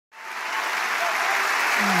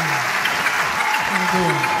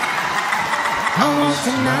I won't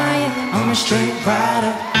deny it, I'm a straight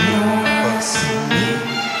rider. You don't wanna see me,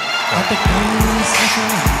 but the police messing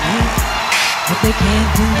with me, but they can't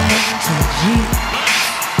do nothing to a G.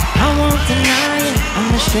 I won't deny it,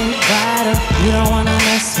 I'm a straight rider. You don't wanna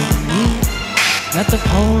mess with me, got the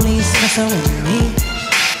police messing with me,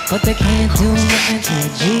 but they can't do nothing to a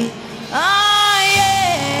G. Oh yeah.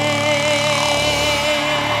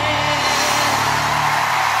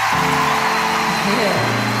 Yeah.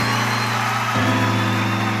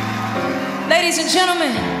 Ladies and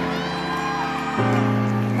gentlemen,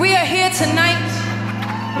 we are here tonight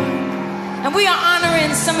and we are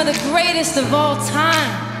honoring some of the greatest of all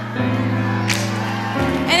time.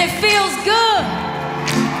 And it feels good.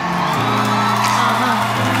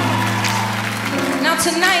 Now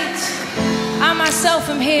tonight, I myself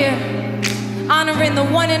am here honoring the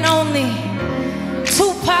one and only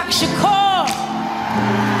Tupac Shakur.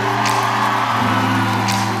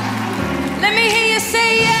 Let me hear you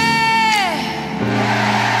say yeah.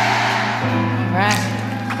 Right.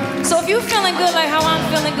 So if you're feeling good like how I'm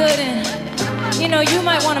feeling good, and you know, you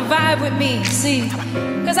might want to vibe with me, see,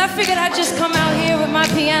 because I figured I'd just come out here with my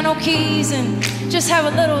piano keys and just have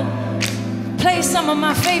a little, play some of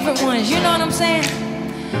my favorite ones, you know what I'm saying?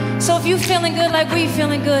 So if you feeling good like we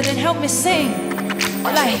feeling good, then help me sing.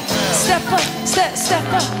 Like, step up, step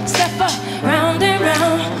up, step up, round and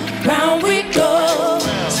round, round we go.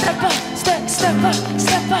 Step up, step up,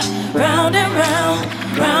 step up, round and round,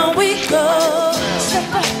 round we go.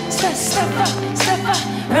 Step up, step up, step up,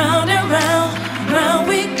 round and round, round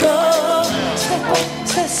we go. Step up,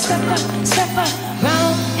 step up, step up,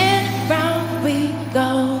 round and round we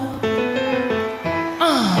go.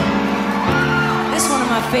 This one of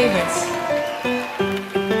my favorites.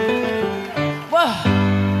 Whoa.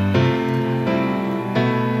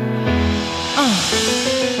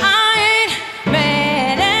 I ain't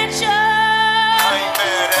mad at you. I ain't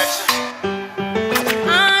mad at you.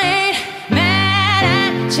 I ain't mad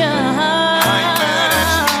at you.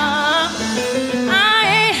 I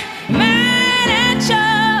ain't mad at you.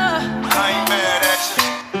 I ain't mad at you.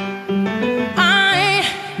 I ain't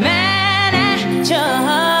mad at you.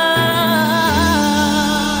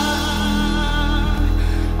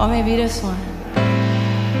 Or maybe this one.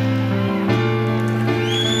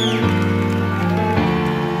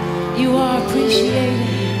 You are appreciated.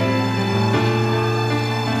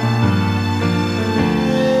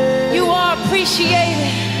 You are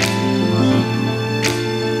appreciated.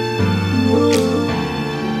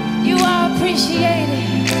 You are appreciated.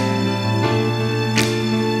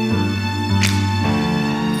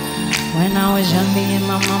 When I was young, me and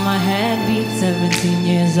my mama had beef. 17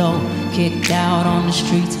 years old, kicked out on the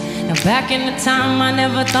streets. Now back in the time, I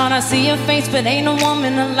never thought I'd see your face, but ain't no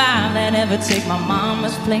woman alive that ever take my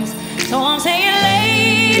mama's place. So I'm saying,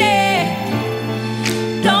 lady,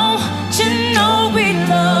 don't you know we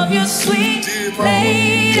love you, sweet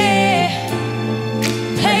lady?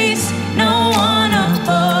 Place no one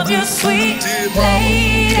above you, sweet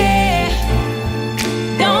lady.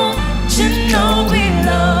 Don't you know we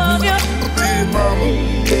love you?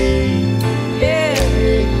 Yeah.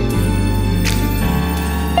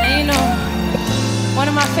 And you know, one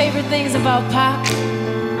of my favorite things about Pac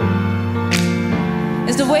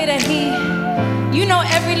is the way that he, you know,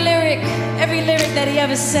 every lyric that he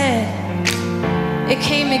ever said, it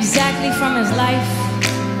came exactly from his life,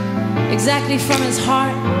 exactly from his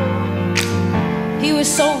heart. He was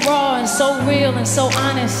so raw and so real and so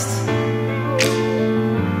honest.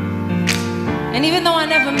 And even though I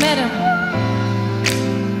never met him,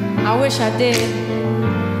 I wish I did.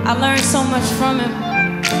 I learned so much from him.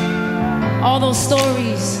 All those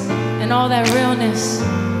stories and all that realness,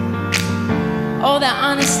 all that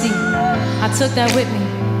honesty, I took that with me.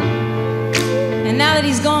 And now that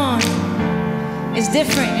he's gone, it's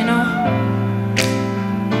different, you know?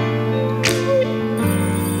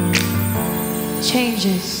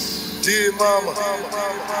 Changes. Dear mama.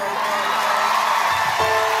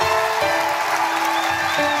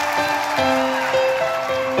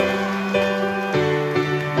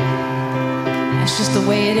 That's just the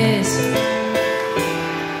way it is.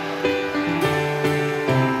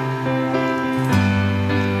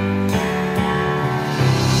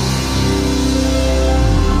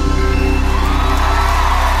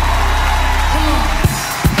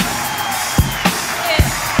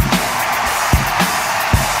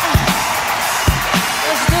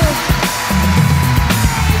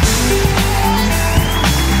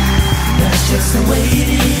 Just the way it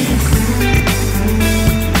is.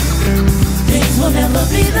 Things will never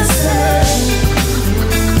be the same.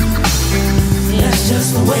 That's just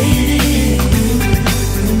the way it is.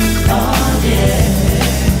 Oh yeah.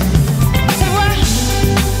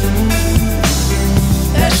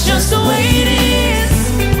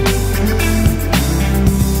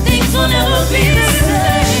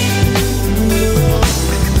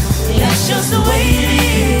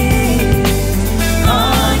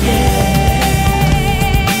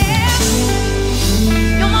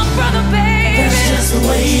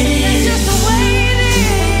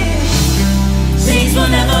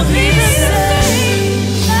 love me the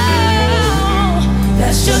same. Oh,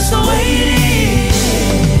 that's just the way it is.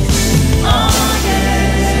 Oh yeah.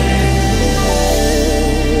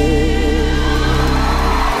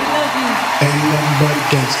 We love you. Ain't nothing but a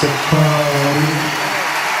gangsta party.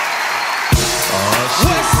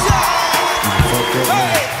 What's up?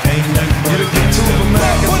 Ain't nothing but a gangsta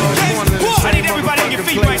party. I need everybody on your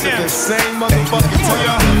feet right now. Same motherfucking Come on,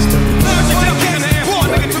 y'all.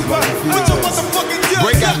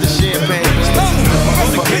 Break out the champagne.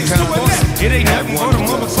 It ain't nothing but a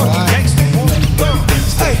motherfucking gangster.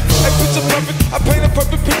 Hey, picture perfect. I paint a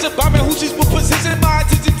perfect picture. By man who she's with position. My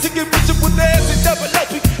attention to get richer with the ass and double up.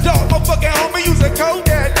 Dog, my fucking homie use a code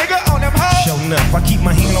that nigga on them hoes. Showing up, I keep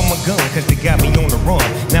my hand on my gun, cause they got me on the run.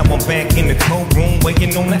 Now I'm back in the cold room,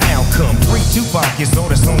 waiting on the outcome. Free Tupac is all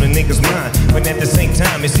that's on the nigga's mind. But at the same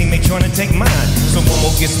time, it seems they trying to take mine. So one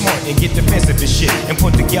more get smart and get defensive and shit. And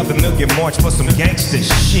put together million march for some gangster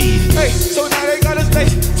shit. Hey, so now they got a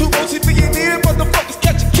station. 2 OT millionaire motherfuckers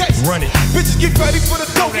catch a case. Run it. Bitches get ready for the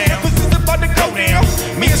throwdown, cause it's about to go down.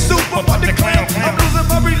 Me and Snoop about to clown. I'm losing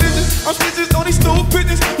my religion. I'm snitches on these stool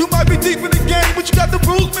pigeons. You might be deep in the game, but you got the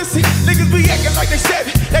rules missing. Niggas be acting like they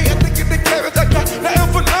savage. They have to get the clearance. I got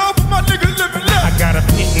nothing for love for my niggas living love. I got a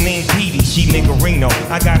pit named Petey, she niggerino.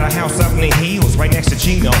 I got a house up in the hills right next to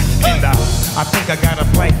Chino. And I think I got a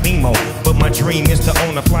black BMO. But my dream is to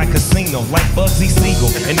own a fly casino like Bugsy Siegel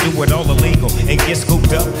and do it all illegal and get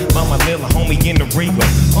scooped up by my little homie in the Regal.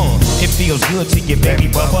 It feels good to you, baby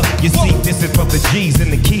bubba. You see, this is for the G's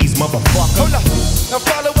and the keys, motherfucker. Hold up, now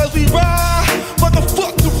follow as we ride.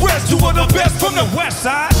 Motherfuck the rest, you are the best from the west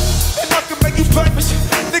side. And I can make you famous.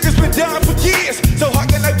 Niggas been down for years, so how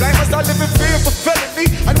can I blame us? I live in fear for felony.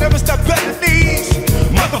 I never stop better knees.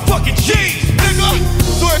 Motherfucking G's, nigga.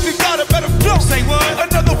 So if you got a better flow, say what?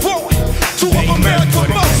 Another one to of America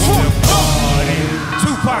most want.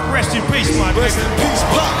 Tupac, rest in peace, my nigga. Rest in peace,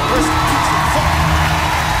 Pac. Rest in peace, fuck.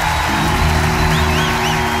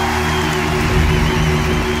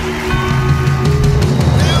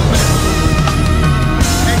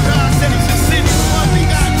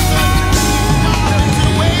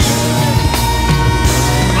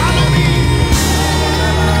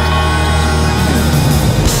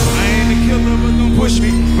 Push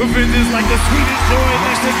me, revenge is like the sweetest joy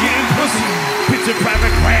next to getting pussy. Picture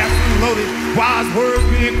private crafts loaded, wise words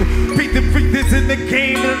being beat the freak that's in the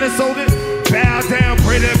game and it's sold it. Bow down,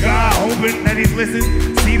 pray to God, hoping that he's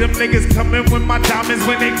listening. See them niggas coming with my diamonds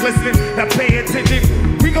when they glistening. Now pay attention,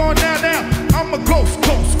 we going down now. I'm a ghost.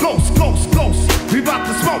 We about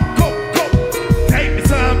to smoke, go. Take me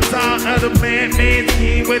some of the man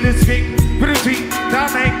scheme with his feet, down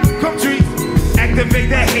come trees. Activate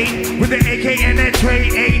that hate with the AK and that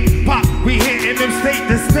trade 8 pop. We hitting them state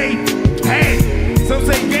to state. Hey, some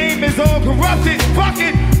say game is all corrupted. Fuck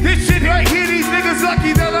it, this shit right here, these niggas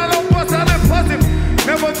lucky that I don't bust out and bust it.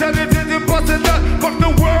 Never tell it to bust it up. Fuck the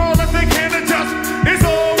world if they can't adjust. It's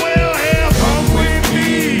all well, hell, come with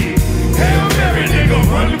me. Hail Mary, nigga,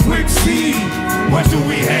 run the quick see. What do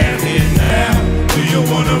we have here now? Do you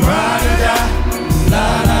wanna ride or die?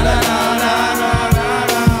 La la la la la la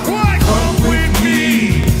la. What? Come with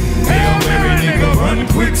me. Hail Mary, nigga, run the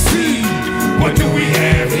quick see. What do we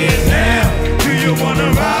have here now? Do you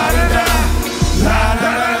wanna ride or die? La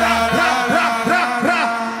la la la la la la la.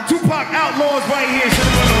 Tupac Outlaws right here.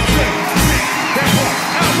 Should've been on set. That's what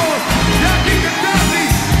Outlaws. Y'all keep the Dudley.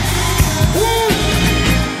 Woo!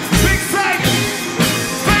 Big sight.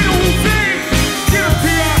 Fatal Hussein. Get him,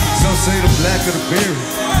 T.I. Some say the black of the berry,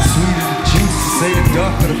 sweet of the juice. Say the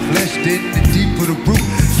dark of the flesh, then the deep of the root.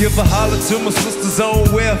 Give a holler to my sister's own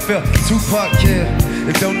welfare. Tupac care,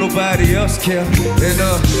 and don't nobody else care. And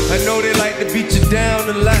I know they like to beat you down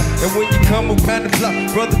a lot. And when you come around the block,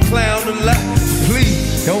 brother clown a lot.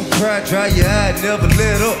 Please, don't cry, dry your eye, never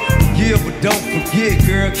let up. Yeah, but don't forget,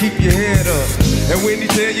 girl, keep your head up. And when he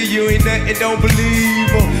tell you you ain't nothing, don't believe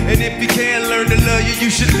him. And if you can't learn to love you, you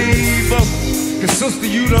should leave him. Cause sister,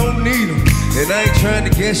 you don't need him. And I ain't trying to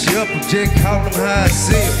gas you up, I'm just calling him how I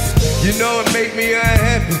see him. You know it make me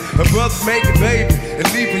unhappy. A brother make a baby and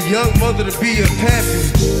leave a young mother to be a pappy.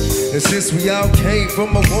 And since we all came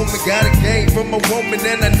from a woman, got a game from a woman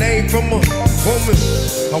and a name from a woman.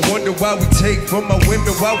 I wonder why we take from our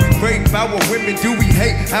women, why we rape our women. Do we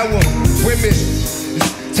hate our women?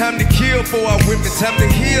 It's time to kill for our women, time to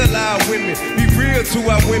heal our women. Be real to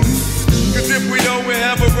our women. Cause if we don't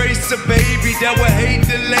have a race of baby, that will hate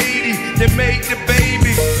the lady that made the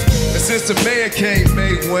baby. And since the man can't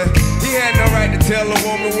make one, he had no right to tell a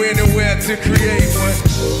woman when and where to create one.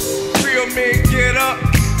 Real men get up,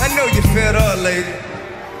 I know you fed up, lady,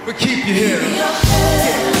 but keep your head up.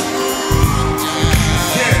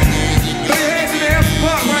 Yeah.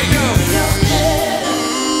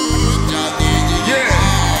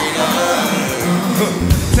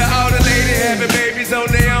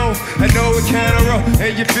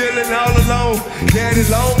 daddy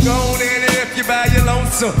long gone and left you by your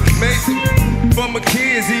lonesome. Maybe for my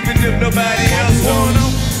kids, even if nobody else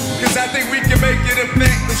wants. Cause I think we can make it a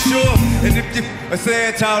fact for sure. And if you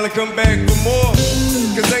stand tall and come back for more.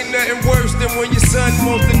 Cause ain't nothing worse than when your son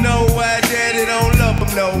wants to know why daddy don't love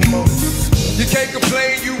him no more. You can't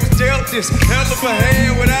complain you was dealt this hell of a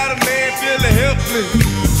hand without a man feeling helpless.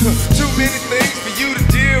 Too many things for you to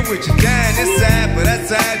deal with. You're dying inside, but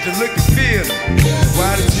outside you look and feel it.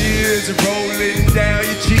 While the tears are rolling down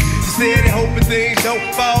your cheek, you steady hoping things don't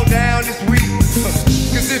fall down this week.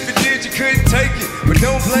 Cause if it did, you couldn't take it. But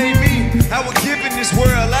don't blame me, I was given this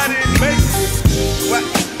world, I didn't make it. Why?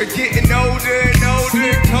 Getting older and older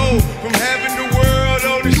and cold from having the world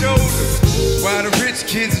on the shoulders. While the rich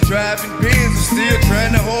kids are driving Benz and still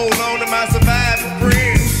trying to hold on to my surviving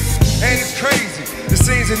friends. And it's crazy, the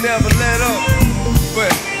scenes that never let up.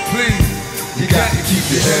 But please, you got to keep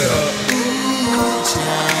your head up.